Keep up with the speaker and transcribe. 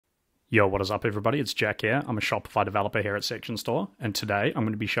Yo, what is up everybody? It's Jack here. I'm a Shopify developer here at Section Store, and today I'm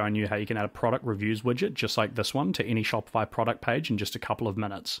going to be showing you how you can add a product reviews widget just like this one to any Shopify product page in just a couple of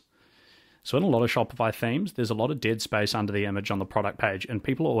minutes. So in a lot of Shopify themes, there's a lot of dead space under the image on the product page, and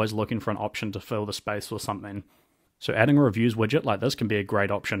people are always looking for an option to fill the space with something. So adding a reviews widget like this can be a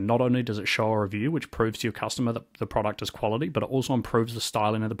great option. Not only does it show a review, which proves to your customer that the product is quality, but it also improves the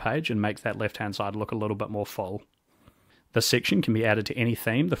styling of the page and makes that left-hand side look a little bit more full. This section can be added to any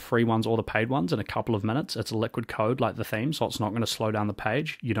theme, the free ones or the paid ones, in a couple of minutes. It's a liquid code like the theme, so it's not going to slow down the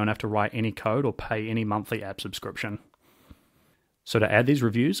page. You don't have to write any code or pay any monthly app subscription. So to add these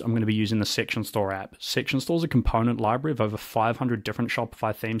reviews, I'm going to be using the Section Store app. Section Store is a component library of over 500 different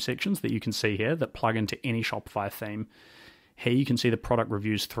Shopify theme sections that you can see here that plug into any Shopify theme. Here you can see the product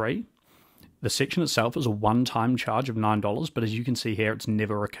reviews 3. The section itself is a one-time charge of $9, but as you can see here, it's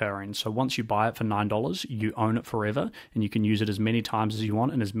never recurring. So once you buy it for $9, you own it forever, and you can use it as many times as you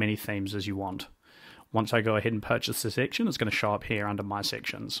want and as many themes as you want. Once I go ahead and purchase the section, it's going to show up here under My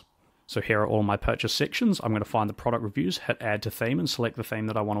Sections. So here are all my purchase sections. I'm going to find the product reviews, hit Add to Theme, and select the theme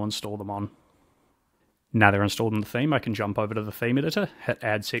that I want to install them on. Now they're installed in the theme, I can jump over to the theme editor, hit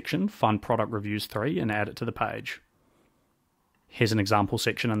Add Section, find Product Reviews 3, and add it to the page. Here's an example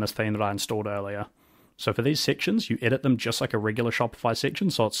section in this theme that I installed earlier. So for these sections, you edit them just like a regular Shopify section,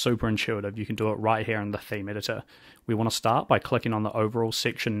 so it's super intuitive. You can do it right here in the theme editor. We want to start by clicking on the overall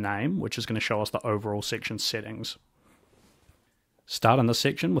section name, which is going to show us the overall section settings. Start in this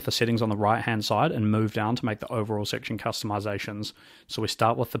section with the settings on the right hand side and move down to make the overall section customizations. So we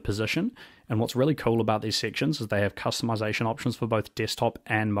start with the position, and what's really cool about these sections is they have customization options for both desktop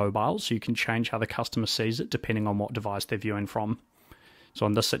and mobile, so you can change how the customer sees it depending on what device they're viewing from. So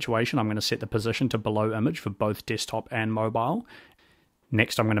in this situation, I'm going to set the position to below image for both desktop and mobile.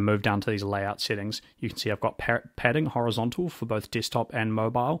 Next, I'm going to move down to these layout settings. You can see I've got padding horizontal for both desktop and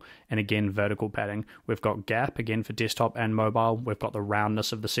mobile, and again vertical padding. We've got gap again for desktop and mobile. We've got the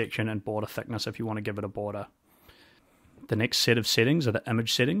roundness of the section and border thickness if you want to give it a border. The next set of settings are the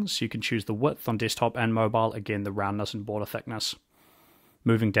image settings. You can choose the width on desktop and mobile, again the roundness and border thickness.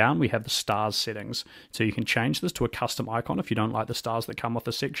 Moving down, we have the stars settings. So you can change this to a custom icon if you don't like the stars that come with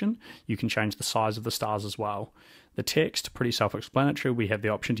the section. You can change the size of the stars as well. The text, pretty self-explanatory. We have the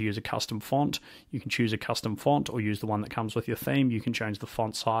option to use a custom font. You can choose a custom font or use the one that comes with your theme. You can change the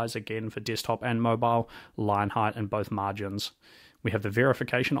font size, again for desktop and mobile, line height and both margins. We have the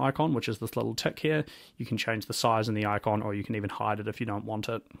verification icon, which is this little tick here. You can change the size in the icon, or you can even hide it if you don't want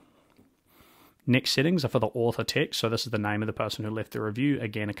it. Next settings are for the author text, so this is the name of the person who left the review,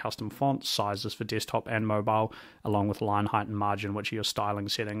 again a custom font, sizes for desktop and mobile, along with line height and margin, which are your styling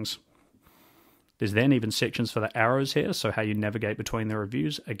settings. There's then even sections for the arrows here, so how you navigate between the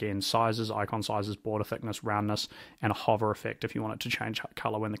reviews, again sizes, icon sizes, border thickness, roundness, and a hover effect if you want it to change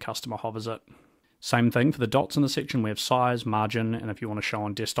color when the customer hovers it. Same thing for the dots in the section, we have size, margin, and if you want to show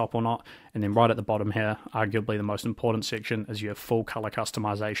on desktop or not. And then right at the bottom here, arguably the most important section, is you have full color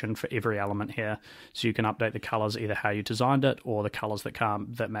customization for every element here. So you can update the colors either how you designed it or the colors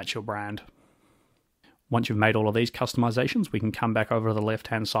that match your brand. Once you've made all of these customizations, we can come back over to the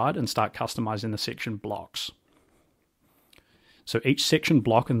left-hand side and start customizing the section blocks. So each section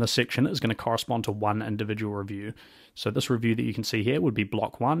block in this section is going to correspond to one individual review. So this review that you can see here would be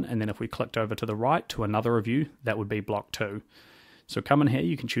block 1, and then if we clicked over to the right to another review, that would be block 2. So come in here,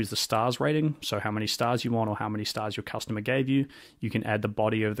 you can choose the stars rating, so how many stars you want or how many stars your customer gave you. You can add the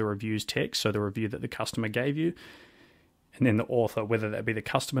body of the review's text, so the review that the customer gave you, and then the author, whether that be the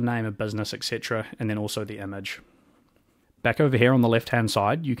customer name, a business, etc., and then also the image. Back over here on the left-hand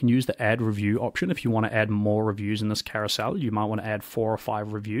side, you can use the Add Review option if you want to add more reviews in this carousel. You might want to add 4 or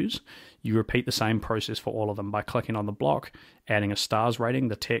 5 reviews. You repeat the same process for all of them by clicking on the block, adding a stars rating,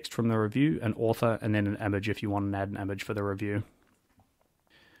 the text from the review, an author, and then an image if you want to add an image for the review.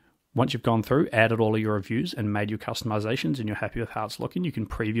 Once you've gone through, added all of your reviews, and made your customizations, and you're happy with how it's looking, you can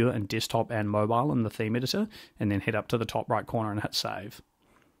preview it in desktop and mobile in the theme editor, and then head up to the top right corner and hit Save.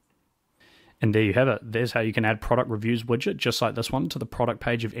 And there you have it. There's how you can add product reviews widget, just like this one, to the product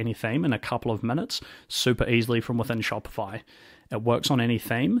page of any theme in a couple of minutes, super easily from within Shopify. It works on any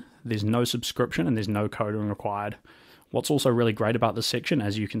theme, there's no subscription, and there's no coding required. What's also really great about this section,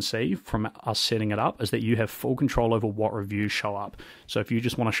 as you can see from us setting it up, is that you have full control over what reviews show up. So if you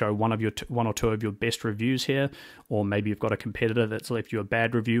just want to show one or two of your best reviews here, or maybe you've got a competitor that's left you a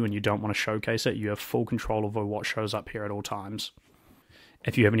bad review and you don't want to showcase it, you have full control over what shows up here at all times.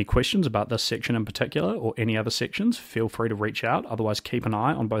 If you have any questions about this section in particular or any other sections, feel free to reach out. Otherwise, keep an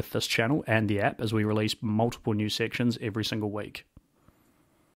eye on both this channel and the app as we release multiple new sections every single week.